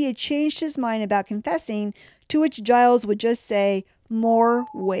see if he had changed his mind about confessing, to which Giles would just say, "More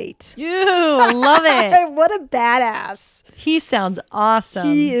weight." Ew, I love it. What a badass. He sounds awesome.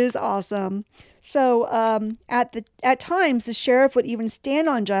 He is awesome. So at times, the sheriff would even stand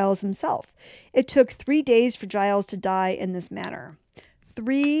on Giles himself. It took 3 days for Giles to die in this manner.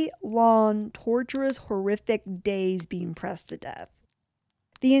 3 long, torturous, horrific days being pressed to death.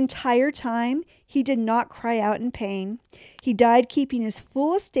 The entire time, he did not cry out in pain. He died keeping his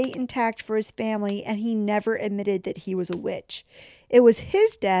full estate intact for his family, and he never admitted that he was a witch. It was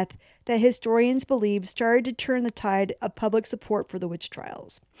his death that historians believe started to turn the tide of public support for the witch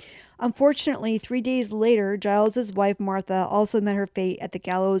trials. Unfortunately, 3 days later, Giles's wife Martha also met her fate at the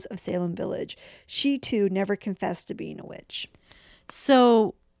gallows of Salem Village. She too never confessed to being a witch.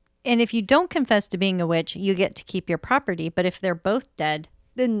 So, and if you don't confess to being a witch, you get to keep your property. But if they're both dead,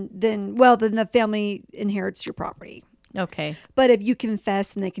 then the family inherits your property. Okay. But if you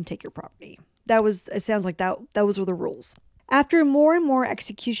confess, then they can take your property. It sounds like those were the rules. After more and more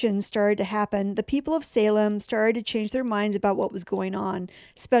executions started to happen, the people of Salem started to change their minds about what was going on,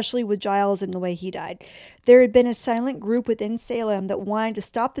 especially with Giles and the way he died. There had been a silent group within Salem that wanted to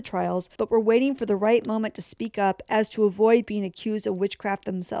stop the trials, but were waiting for the right moment to speak up as to avoid being accused of witchcraft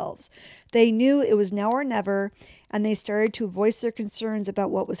themselves. They knew it was now or never, and they started to voice their concerns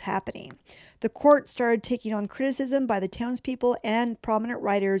about what was happening. The court started taking on criticism by the townspeople and prominent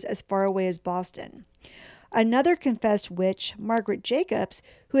writers as far away as Boston. Another confessed witch, Margaret Jacobs,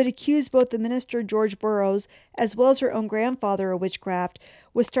 who had accused both the minister George Burroughs as well as her own grandfather of witchcraft,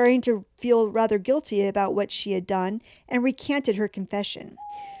 was starting to feel rather guilty about what she had done and recanted her confession.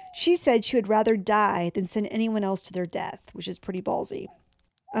 She said she would rather die than send anyone else to their death, which is pretty ballsy.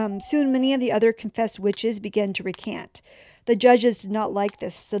 Soon many of the other confessed witches began to recant. The judges did not like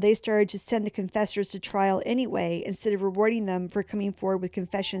this, so they started to send the confessors to trial anyway, instead of rewarding them for coming forward with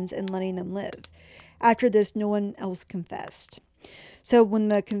confessions and letting them live. After this, no one else confessed. So when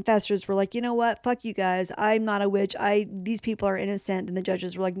the confessors were like, you know what, fuck you guys, I'm not a witch, these people are innocent, then the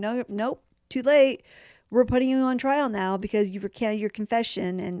judges were like, no, nope, too late. We're putting you on trial now because you've recanted your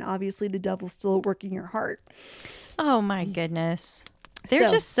confession, and obviously the devil's still working your heart. Oh my goodness. They're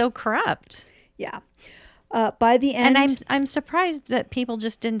just so corrupt. Yeah. By the end, and I'm surprised that people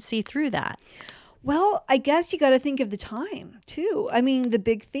just didn't see through that. Well, I guess you got to think of the time too. I mean, the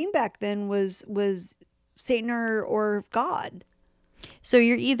big theme back then was Satan or God. So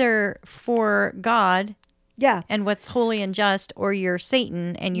you're either for God, yeah, and what's holy and just, or you're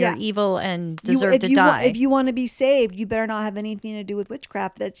Satan and you're evil and deserve to die. If you want to be saved, you better not have anything to do with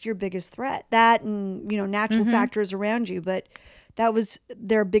witchcraft. That's your biggest threat. That and natural factors around you, but that was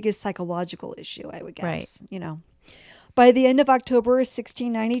their biggest psychological issue, I would guess. Right. By the end of October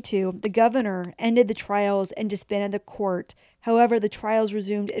 1692, the governor ended the trials and disbanded the court. However, the trials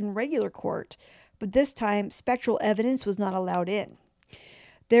resumed in regular court, but this time spectral evidence was not allowed in.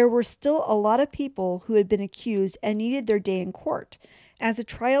 There were still a lot of people who had been accused and needed their day in court. As the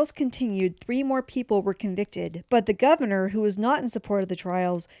trials continued, 3 more people were convicted, but the governor, who was not in support of the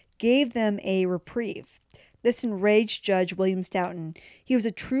trials, gave them a reprieve. This enraged Judge William Stoughton. He was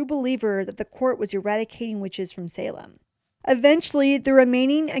a true believer that the court was eradicating witches from Salem. Eventually, the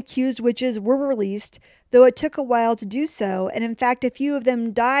remaining accused witches were released, though it took a while to do so, and in fact, a few of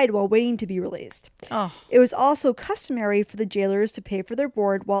them died while waiting to be released. Oh. It was also customary for the jailers to pay for their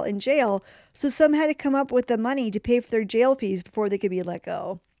board while in jail, so some had to come up with the money to pay for their jail fees before they could be let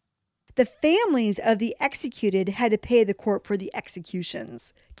go. The families of the executed had to pay the court for the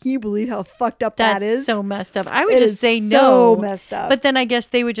executions. Can you believe how fucked up that is? That's so messed up. I would just say no. So messed up. But then I guess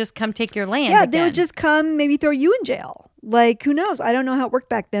they would just come take your land Yeah, again. They would just come, maybe throw you in jail. Like, who knows? I don't know how it worked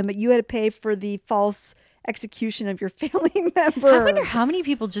back then, but you had to pay for the false execution of your family member. I wonder how many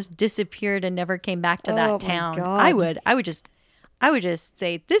people just disappeared and never came back to that town. God. I would just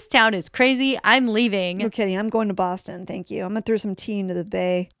say, this town is crazy. I'm leaving. No kidding. I'm going to Boston. Thank you. I'm going to throw some tea into the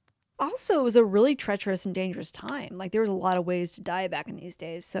bay. Also, it was a really treacherous and dangerous time. Like, there was a lot of ways to die back in these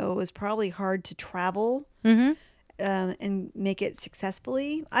days. So it was probably hard to travel and make it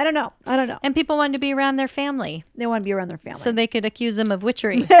successfully. I don't know. And people wanted to be around their family. They want to be around their family. So they could accuse them of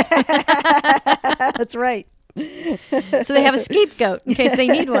witchery. That's right. So they have a scapegoat in case they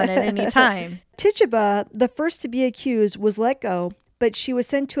need one at any time. Tituba, the first to be accused, was let go, but she was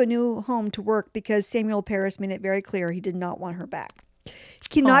sent to a new home to work because Samuel Parris made it very clear he did not want her back. He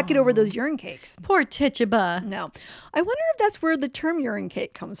cannot get over those urine cakes. Poor Tituba. No. I wonder if that's where the term urine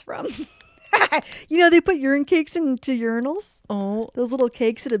cake comes from. They put urine cakes into urinals. Oh. Those little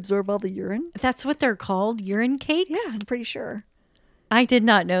cakes that absorb all the urine. That's what they're called? Urine cakes? Yeah, I'm pretty sure. I did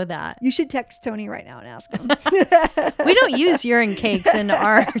not know that. You should text Tony right now and ask him. We don't use urine cakes in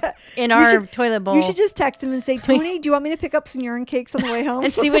our toilet bowl. You should just text him and say, Tony, do you want me to pick up some urine cakes on the way home?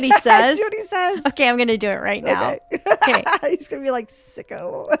 And see what he says? See what he says. Okay, I'm going to do it right now. Okay. He's going to be like,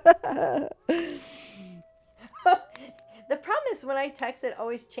 sicko. The problem is when I text, it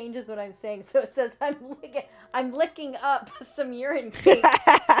always changes what I'm saying. So it says I'm licking up some urine cakes.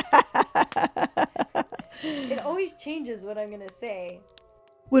 It always changes what I'm going to say.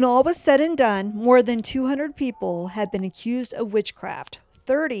 When all was said and done, more than 200 people had been accused of witchcraft.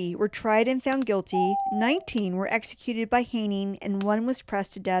 30 were tried and found guilty, 19 were executed by hanging, and 1 was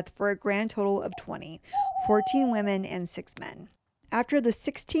pressed to death for a grand total of 20, 14 women and 6 men. After the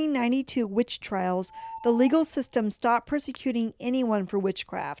 1692 witch trials, the legal system stopped persecuting anyone for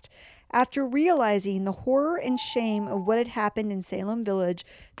witchcraft. After realizing the horror and shame of what had happened in Salem Village,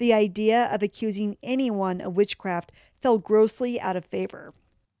 the idea of accusing anyone of witchcraft fell grossly out of favor.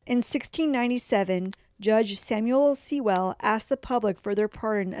 In 1697, Judge Samuel Sewell asked the public for their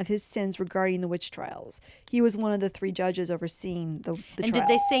pardon of his sins regarding the witch trials. He was one of the 3 judges overseeing the And trial. did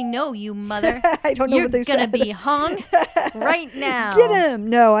they say, no, you mother? I don't know You're what they gonna said. be hung right now. Get him!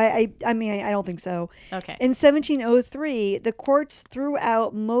 No, I mean, I don't think so. Okay. In 1703, the courts threw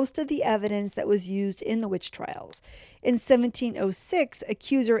out most of the evidence that was used in the witch trials. In 1706,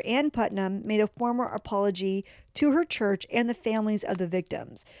 accuser Ann Putnam made a formal apology to her church and the families of the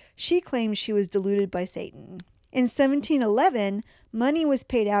victims. She claimed she was deluded by Satan. In 1711, money was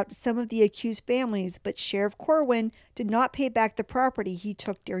paid out to some of the accused families, but Sheriff Corwin did not pay back the property he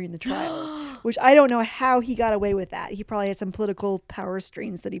took during the trials, which I don't know how he got away with that. He probably had some political power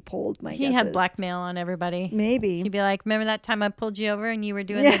strings that he pulled, my guess He had is. blackmail on everybody. Maybe. He'd be like, remember that time I pulled you over and you were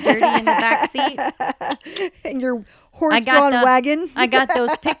doing the dirty in the back seat? In your horse-drawn wagon. I got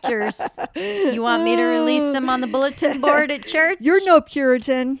those pictures. You want me to release them on the bulletin board at church? You're no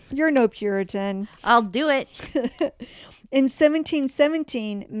Puritan. You're no Puritan. I'll do it. In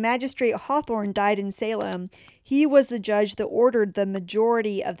 1717, Magistrate Hawthorne died in Salem. He was the judge that ordered the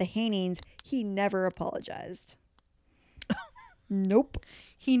majority of the hangings. He never apologized. Nope.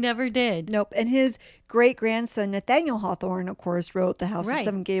 He never did. Nope. And his great-grandson, Nathaniel Hawthorne, of course, wrote The House of Right.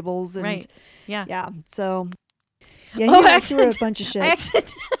 Seven Gables. And Right. Yeah. Yeah. So, yeah, Oh, he actually wrote a bunch of shit. I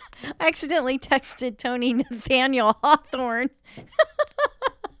accidentally texted Tony Nathaniel Hawthorne.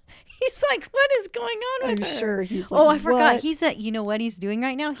 He's like, what is going on with I'm her? sure he's like, Oh, I forgot. "What?" He's at, you know what he's doing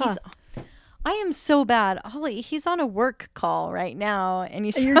right now? Huh. I am so bad. Holly, he's on a work call right now. And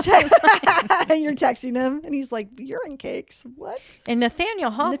he's And you're, probably you're texting him, and he's like, urine cakes. What? and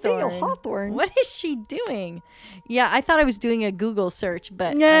Nathaniel Hawthorne. Nathaniel Hawthorne? What is she doing? Yeah, I thought I was doing a Google search,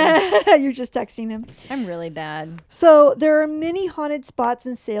 but Yeah, you're just texting him. I'm really bad. So there are many haunted spots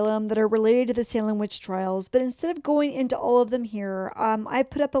in Salem that are related to the Salem witch trials, but instead of going into all of them here, I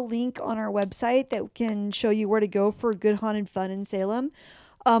put up a link on our website that can show you where to go for good haunted fun in Salem.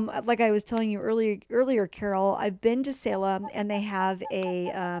 Like I was telling you earlier, Carol, I've been to Salem, and they have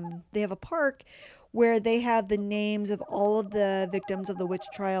a park where they have the names of all of the victims of the witch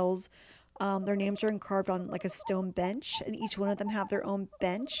trials. Their names are carved on like a stone bench, and each one of them have their own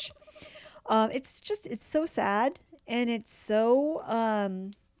bench. It's so sad, and it's so,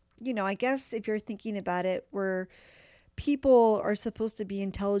 I guess if you're thinking about it, where people are supposed to be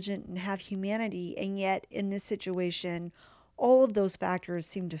intelligent and have humanity, and yet in this situation, all of those factors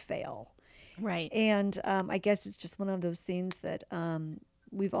seem to fail. Right. And I guess it's just one of those things that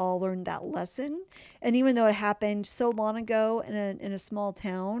we've all learned that lesson. And even though it happened so long ago in a small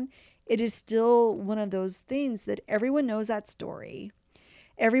town, it is still one of those things that everyone knows that story.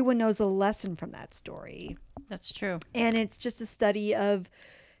 Everyone knows a lesson from that story. That's true. And it's just a study of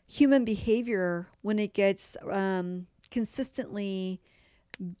human behavior when it gets consistently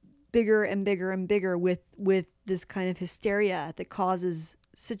bigger and bigger and bigger with this kind of hysteria that causes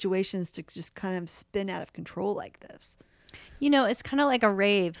situations to just kind of spin out of control like this. You know, it's kind of like a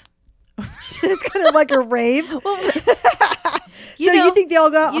rave. It's kind of like a rave. You think they all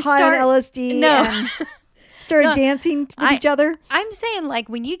got high on LSD and started dancing with each other? I'm saying, like,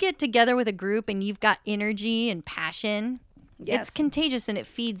 when you get together with a group and you've got energy and passion, Yes. it's contagious and it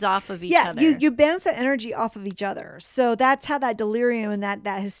feeds off of each Yeah, other. you bounce that energy off of each other. So that's how that delirium and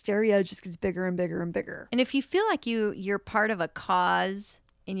that hysteria just gets bigger and bigger and bigger. And if you feel like you're part of a cause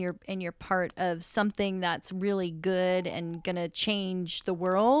and you're part of something that's really good and gonna change the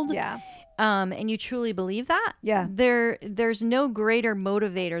world, Yeah. and you truly believe that, Yeah. there's no greater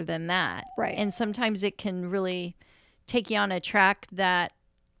motivator than that. Right. And sometimes it can really take you on a track that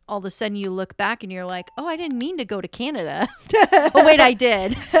all of a sudden you look back and you're like, oh, I didn't mean to go to Canada. Oh, wait, I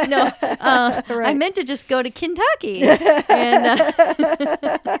did. No, I meant to just go to Kentucky. And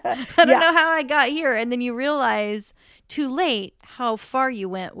I don't know how I got here. And then you realize too late how far you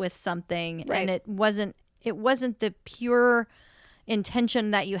went with something. Right. And it wasn't the pure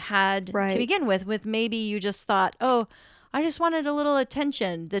intention that you had to begin with maybe you just thought, oh, I just wanted a little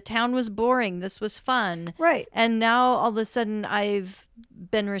attention. The town was boring. This was fun. Right. And now all of a sudden I've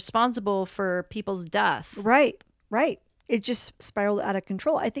been responsible for people's death. Right. It just spiraled out of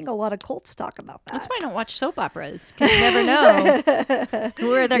control. I think a lot of cults talk about that. That's why I don't watch soap operas, because you never know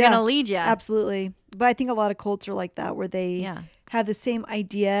where they're going to lead you. Absolutely. But I think a lot of cults are like that, where they have the same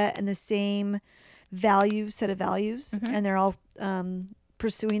idea and the same set of values, and they're all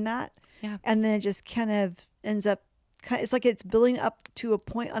pursuing that. Yeah. And then it just kind of ends up it's like it's building up to a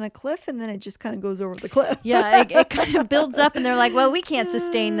point on a cliff, and then it just kind of goes over the cliff. Yeah, it kind of builds up, and they're like, well, we can't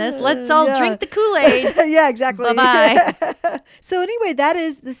sustain this. Let's all drink the Kool-Aid. Yeah, exactly. Bye-bye. So anyway, that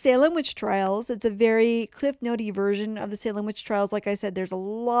is the Salem Witch Trials. It's a very Cliff Note-y version of the Salem Witch Trials. Like I said, there's a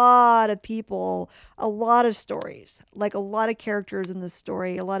lot of people, a lot of stories, like a lot of characters in this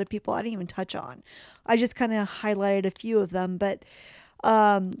story, a lot of people I didn't even touch on. I just kind of highlighted a few of them, but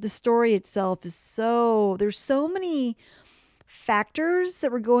the story itself is there's so many factors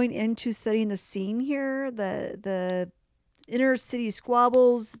that were going into studying the scene here, the inner city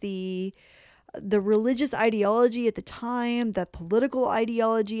squabbles, the religious ideology at the time, the political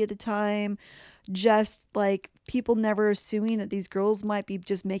ideology at the time, just like people never assuming that these girls might be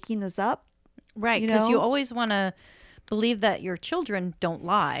just making this up. Right, because you always want to believe that your children don't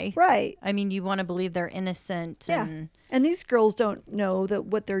lie. Right. I mean, you want to believe they're innocent. Yeah. And these girls don't know that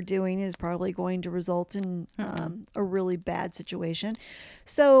what they're doing is probably going to result in a really bad situation.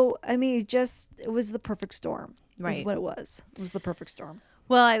 So, I mean, it was the perfect storm. Right. Is what it was. It was the perfect storm.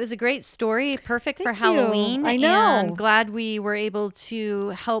 Well, it was a great story, perfect for Thank Halloween. you. I know. And glad we were able to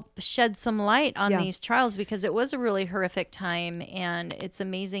help shed some light on these trials, because it was a really horrific time. And it's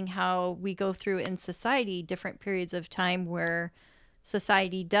amazing how we go through in society different periods of time where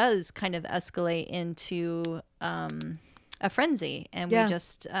society does kind of escalate into a frenzy. And we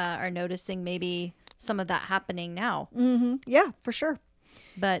just are noticing maybe some of that happening now. Mm-hmm. Yeah, for sure.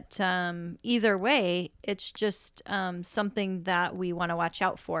 But either way, it's just something that we want to watch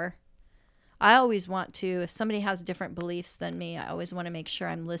out for. I always want to, if somebody has different beliefs than me, I always want to make sure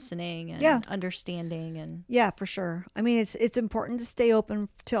I'm listening and understanding. And yeah, for sure. I mean, it's important to stay open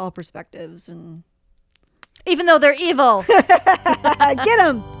to all perspectives, and even though they're evil, get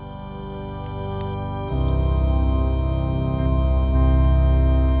them.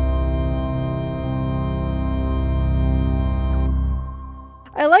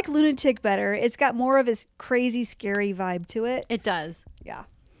 I like Lunatic better. It's got more of a crazy, scary vibe to it. It does. Yeah.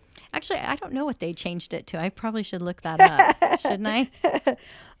 Actually, I don't know what they changed it to. I probably should look that up, shouldn't I?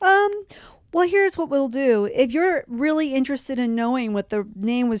 Well, here's what we'll do. If you're really interested in knowing what the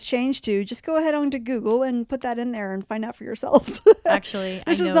name was changed to, just go ahead onto Google and put that in there and find out for yourselves. Actually,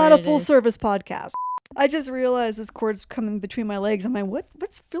 this is not a full service podcast. I just realized this cord's coming between my legs. I'm like,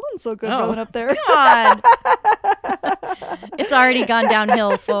 what's feeling so good going up there? God. It's already gone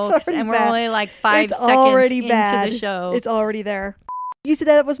downhill, folks. And we're only like 5 seconds into the show. It's already there. You said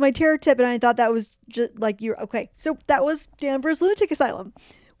that was my terror tip, and I thought that was just like okay. So that was Danvers Lunatic Asylum.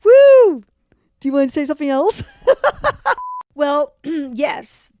 Woo! Do you want to say something else? Well,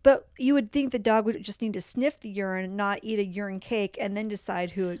 yes, but you would think the dog would just need to sniff the urine and not eat a urine cake and then decide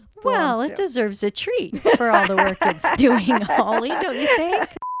who it belongs to. It deserves a treat for all the work it's doing, Holly, don't you think?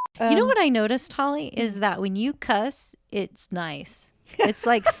 You know what I noticed, Holly, is that when you cuss, it's nice. It's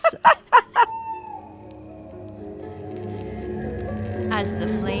like... As the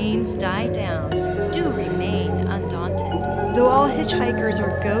flames die down, do remain undaunted. Though all hitchhikers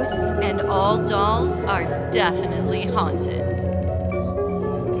are ghosts, and all dolls are definitely haunted.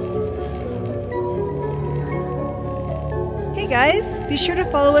 Hey guys, be sure to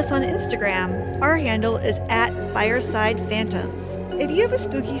follow us on Instagram. Our handle is @FiresidePhantoms. If you have a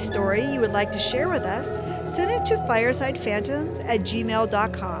spooky story you would like to share with us, send it to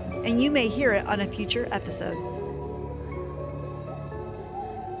firesidephantoms@gmail.com, and you may hear it on a future episode.